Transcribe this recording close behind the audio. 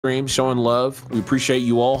stream, showing love. We appreciate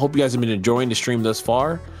you all. Hope you guys have been enjoying the stream thus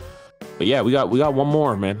far. But yeah, we got one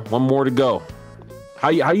more, man. One more to go. How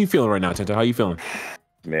you feeling right now, Tento? How you feeling?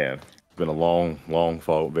 Man, it's been a long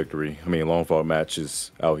fought victory. I mean, long fought matches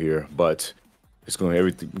out here, but it's going to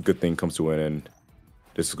everything good thing comes to an end.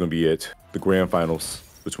 This is going to be it. The grand finals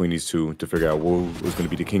between these two to figure out who's going to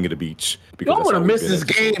be the king of the beach. Because I'm gonna miss this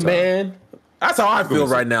game, man. That's how I feel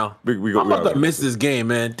right now. I'm about to miss this game,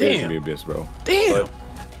 man. Damn. Be a bitch, bro. Damn.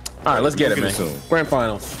 All right, let's get it, man. Grand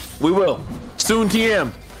finals. We will. Soon,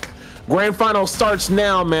 TM. Grand final starts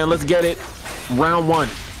now, man. Let's get it. Round one.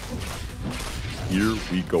 Here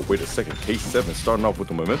we go. Wait a second. K7 starting off with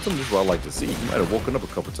the momentum. This is what I like to see. He might have woken up a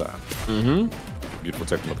couple times. Mm-hmm. Beautiful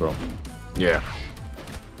technical throw. Yeah.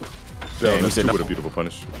 Damn, that's with a beautiful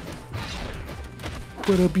punish.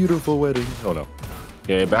 What a beautiful wedding. Oh, no.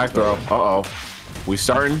 Yeah, back throw. Uh-oh. We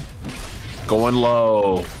starting. Going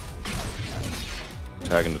low.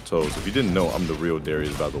 Tagging the toes. If you didn't know, I'm the real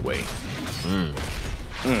Darius, by the way.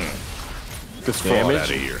 This fraud out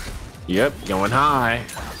of here. Yep, going high.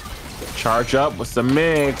 Charge up with the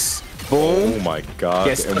mix. Boom. Oh my God.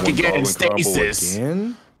 Get stuck again in stasis.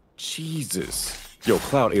 Again? Jesus. Yo,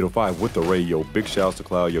 Cloud 805 with the Ray. Yo, big shouts to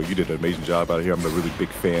Cloud. Yo, you did an amazing job out here. I'm a really big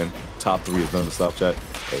fan. Top 3 is none to stop chat.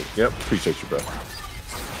 Hey, yep, appreciate you, bro.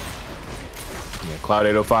 Yeah, Cloud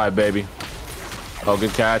 805, baby. Oh,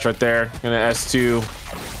 good catch right there. Gonna S2.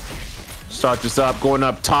 Start this up, going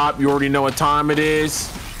up top. You already know what time it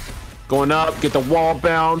is. Going up, get the wall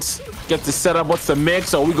bounce, get the setup. What's the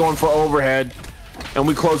mix? Oh, we going for overhead. And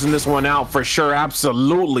we closing this one out for sure.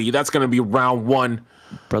 Absolutely. That's gonna be round one.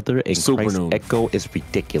 Brother, in Supernoon. Echo is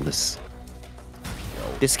ridiculous.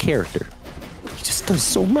 This character, he just does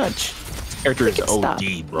so much. This character is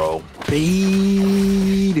OD, bro.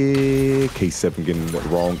 Beat it. K7 getting the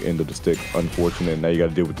wrong end of the stick. Unfortunate. Now you got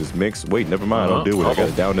to deal with this mix. Wait, never mind. Don't deal with it. I got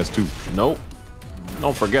it down. That's 2. Nope.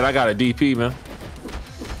 Don't forget, I got a DP, man.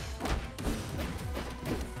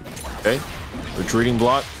 Okay. Retreating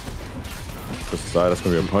block. Push aside. That's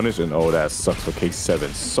going to be a punish. And oh, that sucks for K7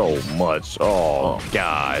 so much. Oh,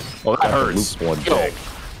 God. Oh, that hurts.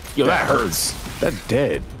 Yo, that hurts. That's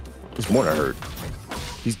dead. It's more than hurt.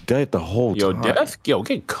 He's dead the whole time. Yo,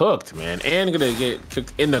 get cooked, man. And gonna get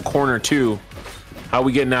cooked in the corner, too. How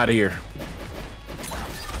we getting out of here?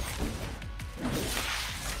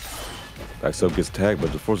 Back sub gets tagged,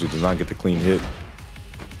 but unfortunately does not get the clean hit.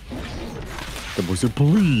 That was a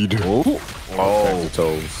bleed. Oh,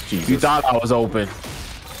 toes. Jesus. You thought I was open.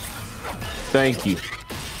 Thank you.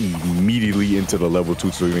 Immediately into the level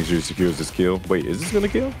 2 so he makes sure he secures this kill. Wait, is this gonna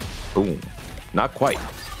kill? Boom. Not quite.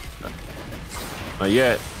 Not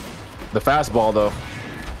yet. The fastball, though.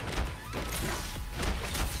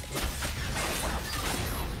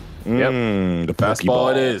 Yep. The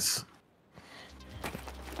fastball it is.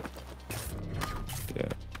 Yeah.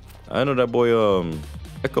 I know that boy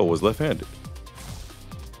Echo was left-handed.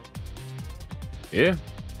 Yeah,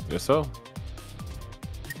 guess so.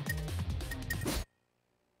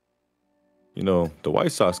 You know, the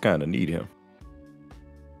White Sox kind of need him.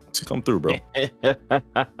 Come through, bro.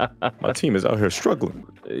 My team is out here struggling.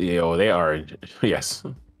 Yo, they are. Yes,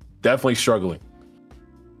 definitely struggling.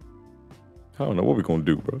 I don't know what we're gonna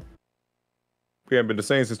do, bro. We haven't been the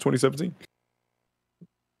same since 2017.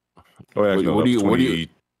 Oh, actually, what do you?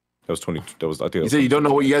 That was 20. That was. I think. You said you don't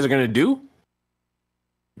know what you guys are gonna do.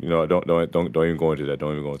 You know, don't even go into that.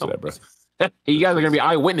 Don't even go into that, bro. You guys are gonna be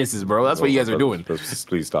eyewitnesses, bro. That's what you guys are doing.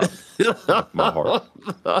 Please stop. My heart.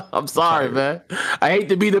 I'm sorry, man. I hate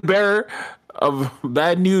to be the bearer of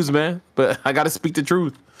bad news, man, but I gotta speak the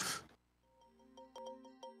truth.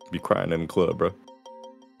 Be crying in the club, bro.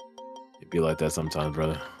 It be like that sometimes,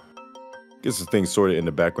 brother. Get some things sorted in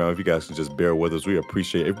the background. If you guys can just bear with us, we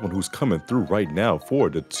appreciate everyone who's coming through right now for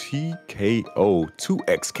the TKO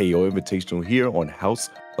 2XKO Invitational here on House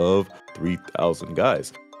of 3000,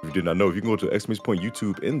 guys. If you did not know, if you can go to !Point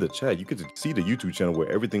YouTube in the chat, you get to see the YouTube channel where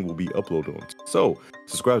everything will be uploaded on. So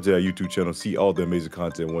subscribe to our YouTube channel, see all the amazing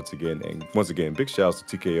content once again. And once again, big shouts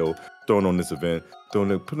to TKO throwing on this event,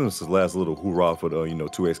 putting us this last little hoorah for the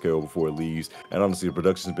 2XKO before it leaves. And honestly, the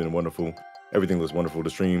production's been wonderful. Everything looks wonderful. The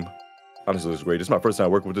stream honestly looks great. It's my first time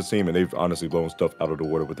working with this team, and they've honestly blown stuff out of the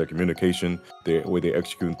water with their communication, their way they're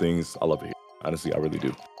executing things. I love it. Honestly, I really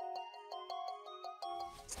do.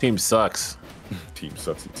 This team sucks. Team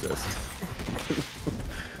sucks, he says.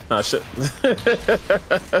 Nah,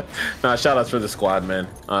 shout outs for the squad, man.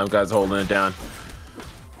 Guys holding it down.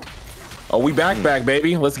 Oh, we back,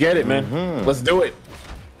 baby. Let's get it, man. Let's do it.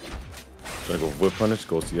 Trying to go whip punish,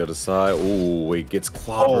 goes to the other side. Oh, wait, gets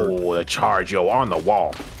clobbered. Oh, the charge, yo, on the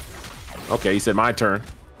wall. Okay, he said my turn.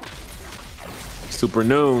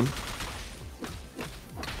 Supernoon.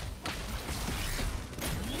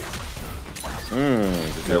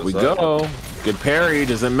 There we go. Good parry.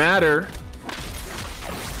 Doesn't matter.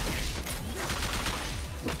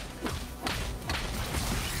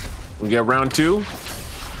 We get round 2.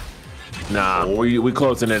 Nah, we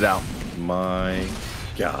closing it out. My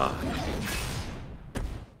God.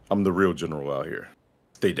 I'm the real general out here.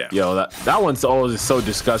 Stay down. Yo, that one's always so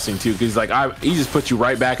disgusting too, because like he just puts you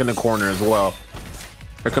right back in the corner as well.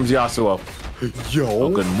 Here comes Yasuo. Yo,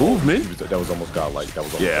 oh, good movement. That was almost godlike. That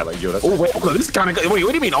was almost godlike. Yo, that's wait, this is kind of good. Wait,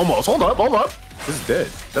 what do you mean almost? Hold up. This is dead.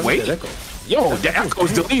 That's wait, dead echo. Yo, the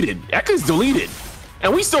echo's deleted. Echo's deleted,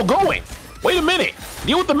 and we still going. Wait a minute.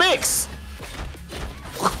 Deal with the mix.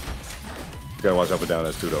 You gotta watch up and down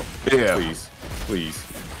S2 though. Yeah. Please.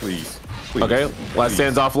 Okay, last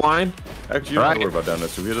stands offline. Actually, you don't have to worry about down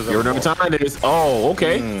S2. You know what time it is. Oh,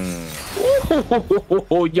 okay.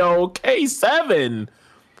 Ooh, yo, K7.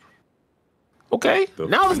 Okay.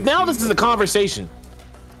 Now this is a conversation.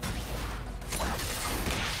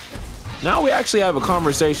 Now we actually have a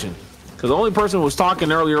conversation. Because the only person who was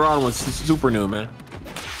talking earlier on was Supernoon, man.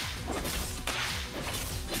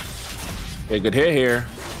 Okay, good hit here.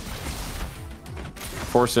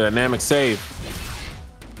 Force a dynamic save.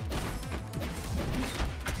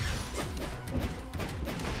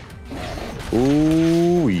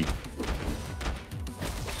 Ooh.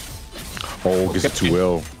 Oh, gets a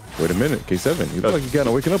 2L. Wait a minute, K7. You look like you kind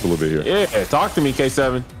of waking up a little bit here. Yeah, talk to me,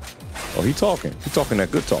 K7. Oh, he talking. He talking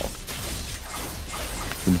that good talk.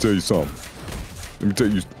 Let me tell you something. Let me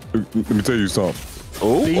tell you something.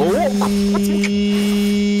 Oh,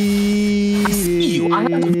 I see you.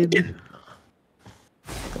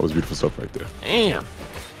 That was beautiful stuff right there. Damn.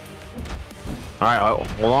 All right,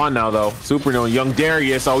 hold on now, though. Supernoon, young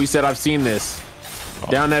Darius. Oh, he said I've seen this.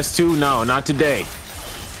 Down S2? No, not today.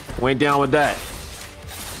 Went down with that.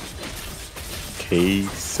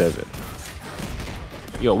 K7.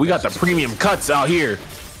 Yo, we got the premium cuts out here.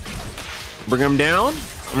 Bring him down.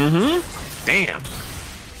 Damn.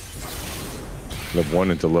 Level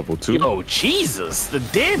 1 into level 2. Yo, Jesus, the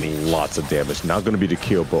damage. Lots of damage. Not gonna be the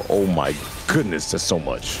kill, but oh my goodness, there's so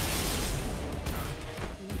much.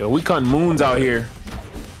 Yo, we cutting moons out here.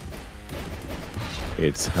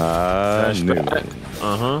 It's high noon.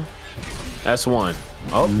 S1.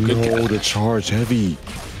 Oh, good no, the charge heavy.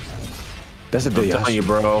 That's a day. I'm telling you,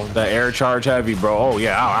 bro. The air charge heavy, bro. Oh,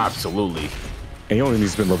 yeah, absolutely. And he only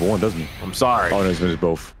needs to spend level 1, doesn't he? I'm sorry. Oh, no, he's been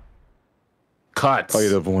both. Cuts. Oh, yeah,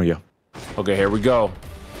 level 1, yeah. Okay, here we go.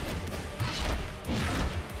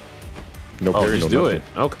 No parry, just no do nothing.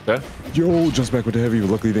 it. Okay. Yo, jumps back with the heavy.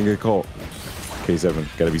 Luckily, he didn't get caught. K7,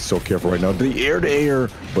 gotta be so careful right now. The air to air,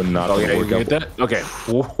 but not okay, work out. Get that? Okay.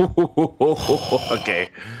 Okay.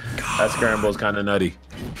 That scramble's kind of nutty.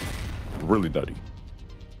 Really nutty.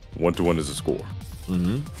 1-1 is the score.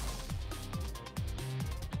 Here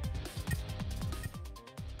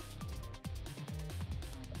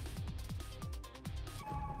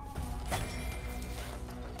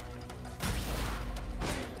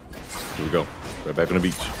we go. Right back on the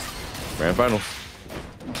beach. Grand finals.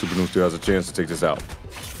 Supernoon still has a chance to take this out.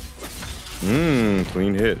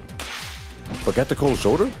 Clean hit. But got the cold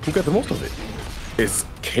shoulder? Who got the most of it? It's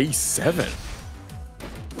K7.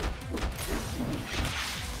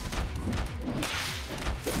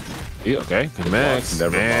 Yeah, okay. Good max.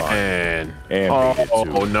 Never mind. And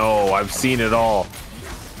oh no, I've seen it all.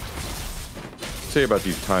 Tell you about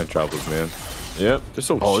these time travelers, man. Yep. They're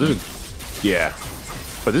so cheap. this is, yeah.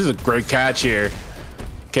 But this is a great catch here.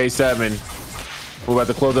 K7. We're about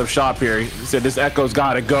to close up shop here. He said this echo's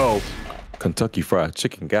gotta go. Kentucky Fried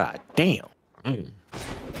Chicken. God damn.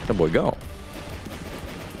 That boy gone.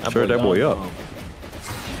 Sure, that boy up.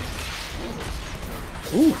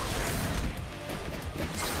 Ooh.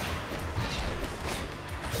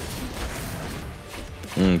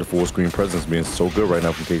 The full screen presence being so good right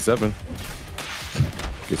now from K7.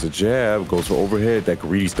 Gets a jab, goes for overhead. That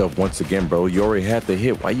greedy stuff once again, bro. You already had the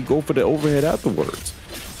hit. Why you go for the overhead afterwards?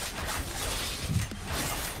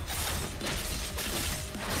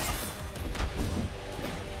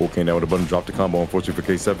 Full came down with a button, dropped the combo, unfortunately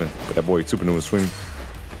for K7. But that boy Supernoon was swing.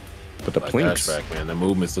 But the plinks. Back, man. The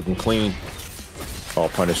movement's looking clean. Oh,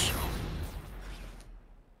 punish.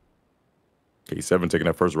 K7 taking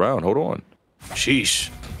that first round. Hold on.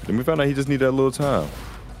 Sheesh. Then we found out he just needed that little time.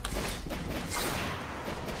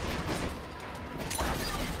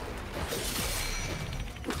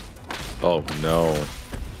 Oh, no.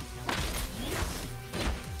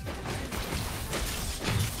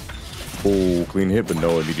 Oh, clean hit, but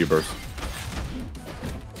no immediate burst.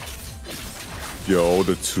 Yo,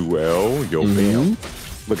 the 2L. Yo, bam.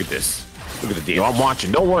 Look at this. Look at the Yo, damage. I'm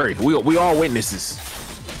watching. Don't worry. We all witnesses.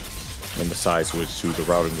 And the side switch too. The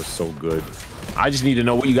routing was so good. I just need to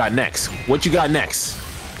know what you got next. What you got next?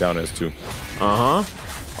 Down S2. Uh-huh.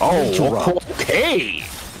 Oh, Interrupt. okay.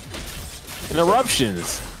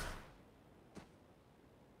 Interruptions.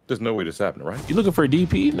 There's no way this happened, right? You looking for a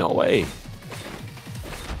DP? No way.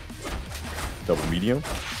 Double medium.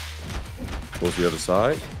 Goes the other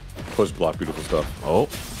side. Push block. Beautiful stuff. Oh.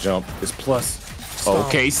 Jump. It's plus. Stop.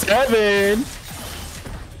 Okay, 7.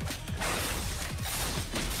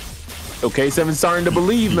 Okay, 7 starting to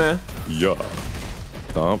believe, man. Yeah.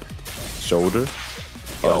 Thump. Shoulder.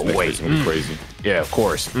 Oh, this wait. next one's crazy. Yeah, of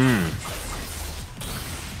course.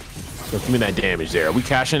 Give me that damage there. Are we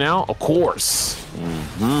cashing out? Of course.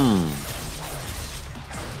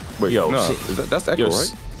 Wait, Yo, no, shit. that's Echo,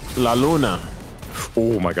 right? La Luna.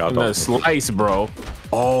 Oh my God. The slice, bro.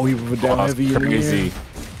 Oh, he went down That's heavy. crazy.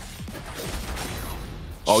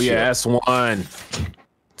 Oh, yeah, Shit. S1.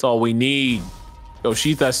 That's all we need. Yo,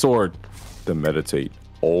 sheath that sword. The meditate.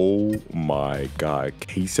 Oh my God.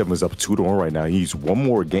 K7 is up 2-1 right now. He needs one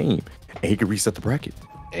more game and he can reset the bracket.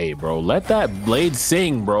 Hey, bro, let that blade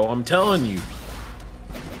sing, bro. I'm telling you.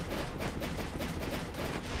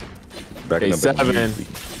 Back Okay, up 7. immediately.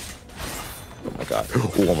 Oh my God.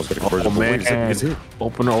 Oh, almost got a conversion. Oh, Wait a second. man. It's hit.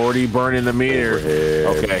 Opener already burning the meter. Overhead.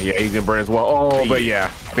 Okay, yeah, he's gonna burn as well. Oh, but yeah,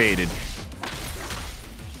 faded.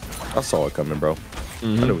 I saw it coming, bro. I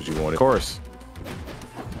knew what you wanted. Of course.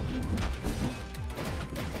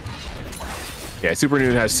 Yeah,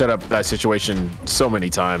 Supernoon has set up that situation so many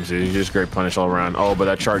times. He's just great punish all around. Oh, but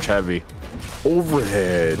that charge heavy.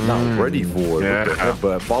 Overhead. Not ready for it. Yeah. With the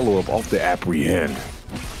headbutt follow up off the apprehend.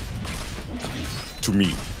 To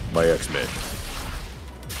me, my X-Men.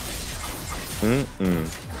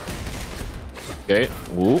 Okay.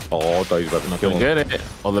 Woo. Oh, I thought he was about to kill Gonna him. get it.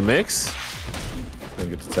 Oh, the mix. Gonna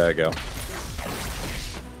get the tag out.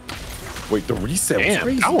 Wait, the reset was Damn,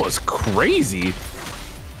 crazy. that was crazy.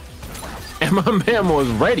 And my man was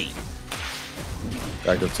ready.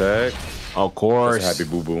 Active tag. Of course. That's a happy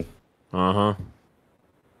boo boo. Uh-huh.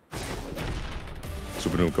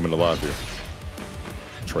 Supernoon coming alive here.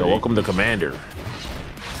 Yo, Trade. welcome to Commander.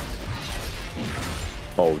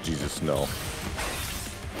 Oh Jesus, no.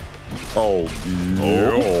 Oh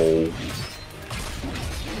no.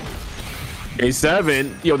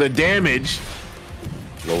 A7. Yo, the damage.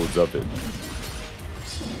 Loads up it.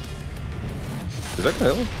 Is that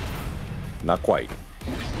gonna hit him? Not quite.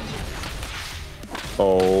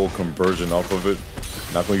 Oh, conversion off of it.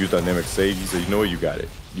 Not gonna use dynamic save. He said, you know what, you got it.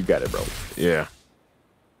 You got it, bro. Yeah.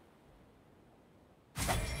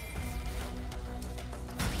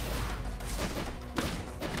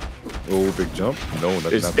 Oh, big jump. No,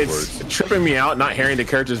 that's not the It's words. tripping me out not hearing the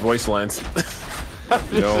character's voice lines.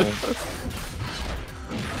 You know,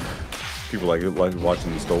 people like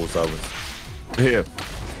watching the Stole Silence. Yeah.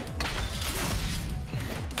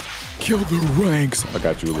 Kill the ranks. I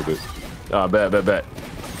got you a little bit. Bet.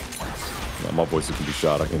 Nah, my voice can be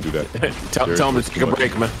shot. I can do that. Tell him to take a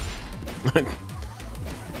break, man.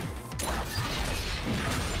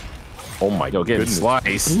 Oh my Yo, getting goodness.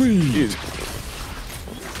 sliced. Please.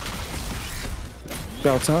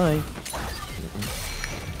 About time.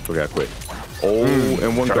 Okay, I quit. Oh,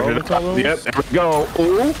 and one Charge guard. it up. Yep, there we go.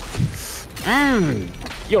 Ooh.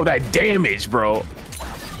 Yo, that damage, bro.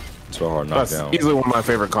 So hard That's knockdown. easily one of my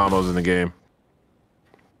favorite combos in the game.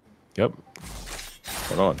 Yep.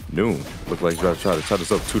 Hold on. Noon. Look like he's about to try to tie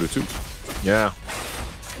this up 2-2. Yeah.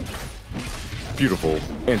 Beautiful.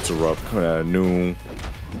 Interrupt. Coming out of Noon.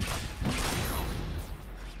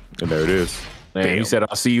 And there it is. Man, Damn. he said,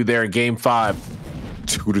 I'll see you there in game 5.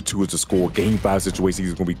 2-2 is the score. Game 5 situation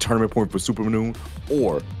is going to be tournament point for Supernoon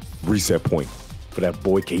or reset point for that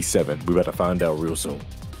boy K7. We about to find out real soon.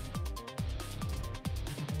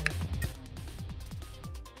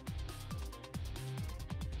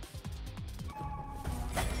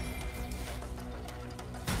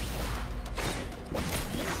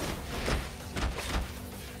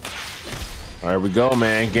 All right, we go,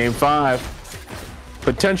 man. Game 5.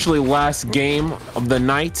 Potentially last game of the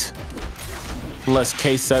night. Unless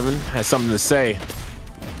K7 has something to say.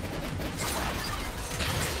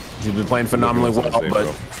 He's been playing phenomenally well, Something to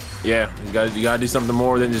say, but yeah, you gotta do something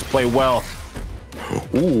more than just play well.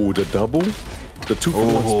 Ooh, the double? The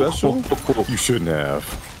 2-for-1 Oh. special? You shouldn't have.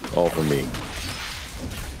 All for me.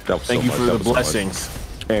 That was Thank so you much. for That the was so much. blessings.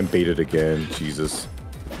 And baited again. Jesus.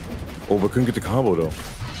 Oh, but couldn't get the combo though.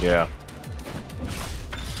 Yeah.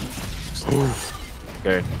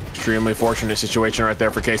 Okay, extremely fortunate situation right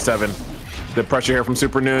there for K7. Good pressure here from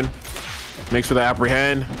Supernoon. Makes for the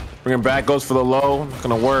apprehend. Bring him back, goes for the low. Not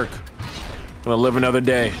gonna work. Gonna live another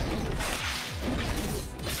day.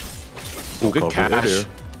 Ooh, good cash.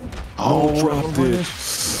 Oh, dropped it.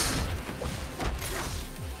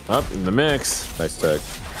 Up in the mix. Nice tag.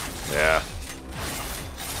 Yeah.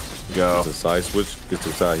 Go. Gets a side switch. Gets to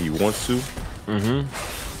the side he wants to.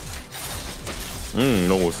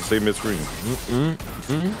 No, it's the same mid-screen.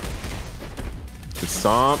 Good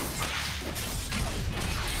stomp.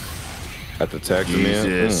 At the tag command.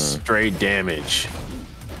 Jesus. Straight damage.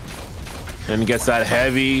 And gets that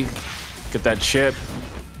heavy. Get that chip.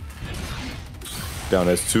 Down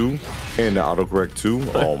S2. And the autocorrect too.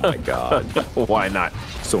 Oh my god. Why not?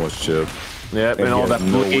 So much chip. Yep, and all that.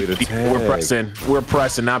 No way to tag. We're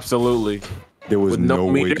pressing, absolutely. There was With no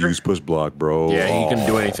way meter? to use push block, bro. Yeah, he can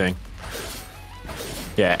do anything.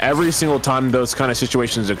 Yeah, every single time those kind of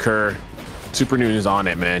situations occur, Supernoon is on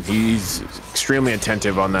it, man. He's extremely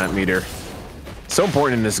attentive on that meter. So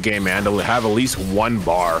important in this game, man, to have at least one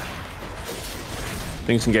bar.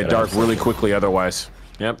 Things can get dark really quickly otherwise.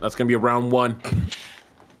 Yep, that's gonna be a round 1.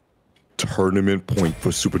 Tournament point for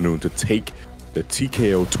Supernoon to take the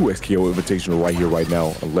TKO 2XKO Invitational right here, right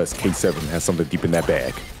now, unless K7 has something deep in that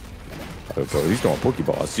bag. Bro, he's going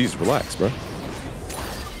Pokeballs. Jeez, relax, bro.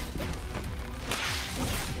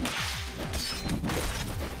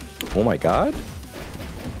 Oh my god.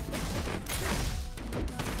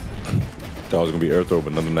 That was gonna be air throw,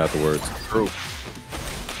 but nothing afterwards. True.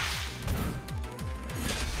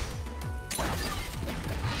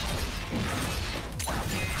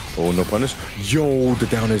 Oh, no punish. Yo, the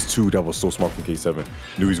down is 2. That was so smart from K7.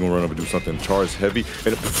 Knew he was gonna run up and do something. Charge heavy.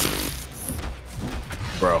 And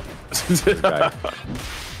Bro.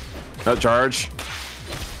 No charge.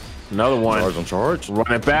 Another one. Charge on charge.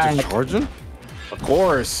 Run it back. Just charging? Of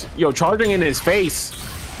course. Yo, charging in his face.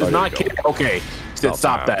 Does not care. Okay.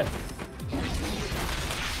 Stop that.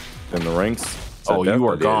 In the ranks. Oh, you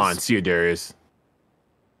are gone. See you, Darius.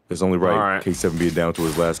 It's only right. All right. K7 being down to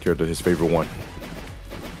his last character, his favorite one.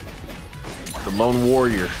 The Lone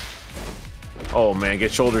Warrior. Oh, man.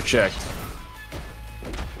 Get shoulder checked.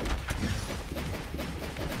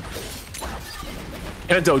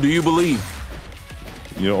 Tento, do you believe?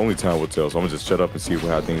 You know, only time will tell, so I'm gonna just shut up and see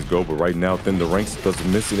how things go. But right now, then the ranks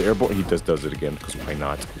doesn't miss the airball. He just does it again, because why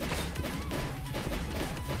not?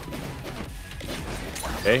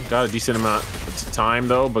 Okay, got a decent amount of time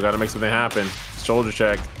though, but gotta make something happen. Shoulder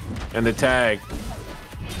check and the tag.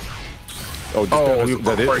 Oh,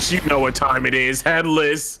 of course, you know what time it is.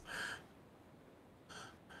 Headless.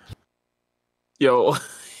 Yo,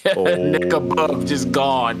 neck above, just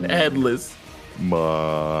gone. Headless.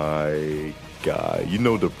 My God, you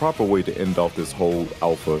know the proper way to end off this whole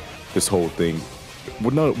alpha, this whole thing,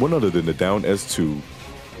 one other than the down S2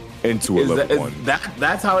 into a level 1.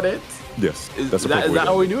 That's how it is. Yes, Is that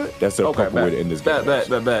how we do it? That's the proper way to end this game.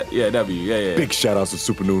 Bet. Yeah, W. Yeah. Big shout outs to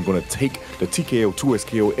Supernoon. Going to take the TKO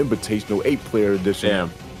 2SKO Invitational 8-player edition.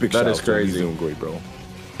 Damn, big that shout is out crazy. He's doing great, bro.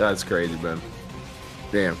 That's crazy, man.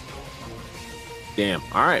 Damn.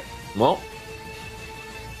 All right. Well.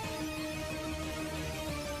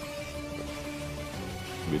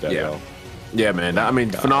 Yeah, man. I mean,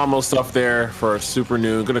 phenomenal stuff there for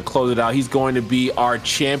Supernoon. Gonna close it out. He's going to be our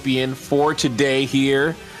champion for today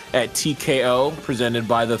here at TKO, presented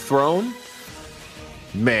by The Throne.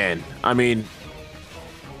 Man, I mean,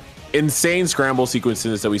 insane scramble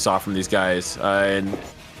sequences that we saw from these guys. And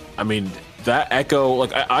I mean, that Echo,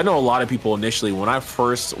 like, I know a lot of people initially, when I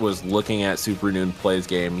first was looking at Supernoon play this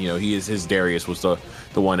game, you know, his Darius was the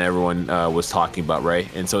one everyone was talking about,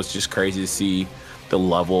 right? And so it's just crazy to see the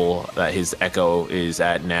level that his Echo is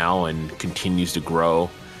at now and continues to grow.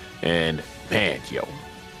 And man, yo,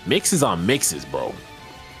 mixes on mixes, bro.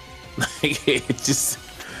 It's just,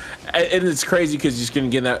 and it's crazy because you're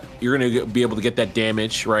gonna be able to get that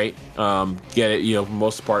damage, right? Get it, you know, for the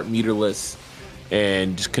most part meterless,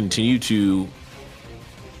 and just continue to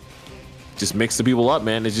just mix the people up,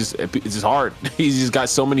 man. It's just hard. He's just got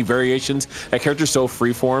so many variations. That character's so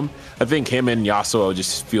freeform. I think him and Yasuo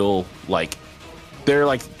just feel like they're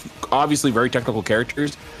like obviously very technical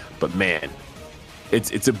characters, but man,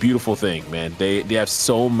 it's a beautiful thing, man. They have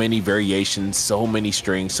so many variations, so many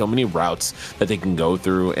strings, so many routes that they can go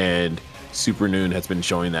through, and Supernoon has been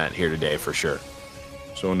showing that here today for sure.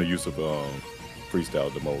 Showing the use of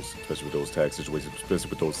freestyle the most, especially with those tag situations,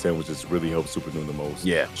 especially with those sandwiches, really helped Supernoon the most.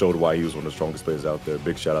 Yeah. Showed why he was one of the strongest players out there.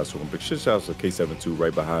 Big shout outs to him. Big shout outs to K7 too,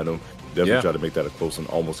 right behind him. Definitely try to make that a close and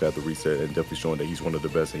almost had the reset, and definitely showing that he's one of the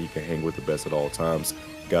best and he can hang with the best at all times.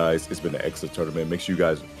 Guys, it's been an excellent tournament. Make sure you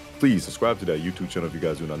guys please subscribe to that YouTube channel if you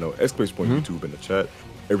guys do not know. YouTube in the chat.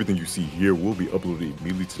 Everything you see here will be uploaded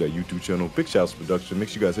immediately to that YouTube channel. Big shout out to production. Make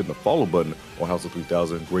sure you guys hit the follow button on House of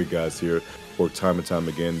 3000. Great guys here. worked time and time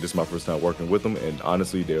again. This is my first time working with them, and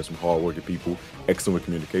honestly, they're some hard-working people, excellent with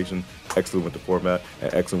communication, excellent with the format,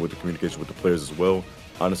 and excellent with the communication with the players as well.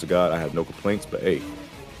 Honest to God, I have no complaints, but hey,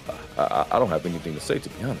 I don't have anything to say, to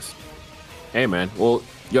be honest. Hey, man. Well,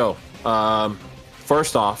 yo,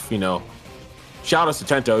 first off, you know, shout outs to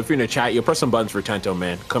Tento. If you're in the chat, you'll press some buttons for Tento,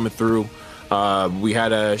 man. Coming through. We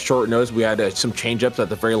had a short notice. We had some change-ups at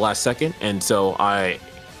the very last second, and so I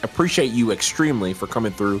appreciate you extremely for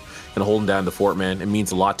coming through and holding down the fort, man. It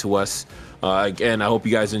means a lot to us. Again, I hope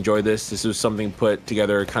you guys enjoyed this. This was something put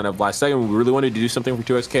together kind of last second. We really wanted to do something for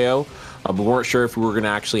 2XKO, but we weren't sure if we were going to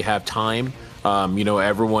actually have time. You know,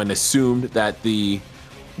 everyone assumed that the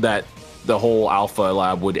whole alpha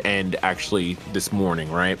lab would end actually this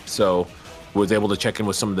morning, right? So was able to check in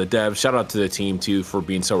with some of the devs. Shout out to the team too for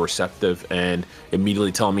being so receptive and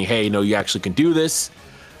immediately telling me, hey, no, you actually can do this.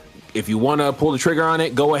 If you want to pull the trigger on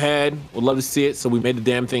it, go ahead. We'd love to see it. So we made the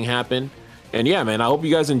damn thing happen. And yeah, man, I hope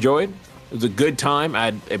you guys enjoyed. It was a good time. I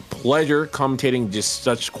had a pleasure commentating just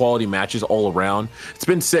such quality matches all around. It's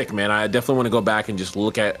been sick, man. I definitely want to go back and just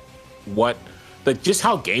look at just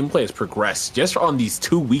how gameplay has progressed just on these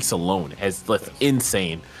 2 weeks alone. It's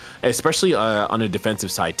insane, especially on the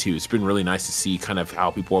defensive side too. It's been really nice to see kind of how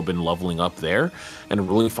people have been leveling up there and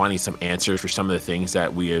really finding some answers for some of the things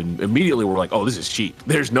that we immediately were like, oh, this is cheap.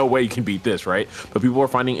 There's no way you can beat this, right? But people are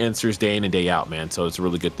finding answers day in and day out, man. So it's a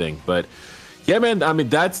really good thing. But yeah, man, I mean,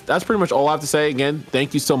 that's pretty much all I have to say. Again,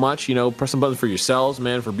 thank you so much. You know, press some buttons for yourselves,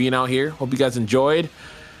 man, for being out here. Hope you guys enjoyed.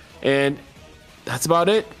 And that's about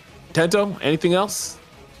it. Tento, anything else?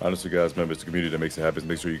 Honestly, guys, remember, it's the community that makes it happen.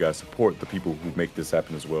 Make sure you guys support the people who make this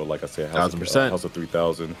happen as well. Like I said, House of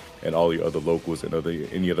 3000 and all the other locals and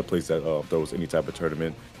any other place that throws any type of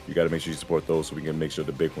tournament. You got to make sure you support those so we can make sure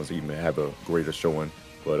the big ones even have a greater showing.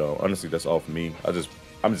 But honestly, that's all for me. I'm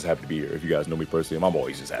just happy to be here. If you guys know me personally, I'm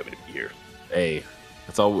always just happy to be here. Hey,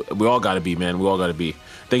 that's all we all got to be, man. We all got to be.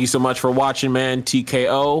 Thank you so much for watching, man.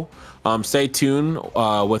 TKO. Stay tuned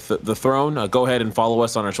with the Throne. Go ahead and follow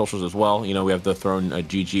us on our socials as well. You know, we have the Throne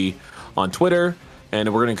GG on Twitter,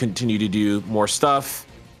 and we're going to continue to do more stuff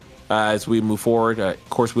as we move forward. Of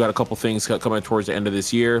course, we got a couple things coming towards the end of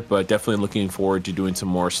this year, but definitely looking forward to doing some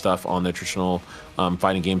more stuff on the traditional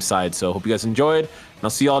fighting game side. So hope you guys enjoyed, and I'll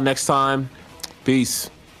see y'all next time. Peace.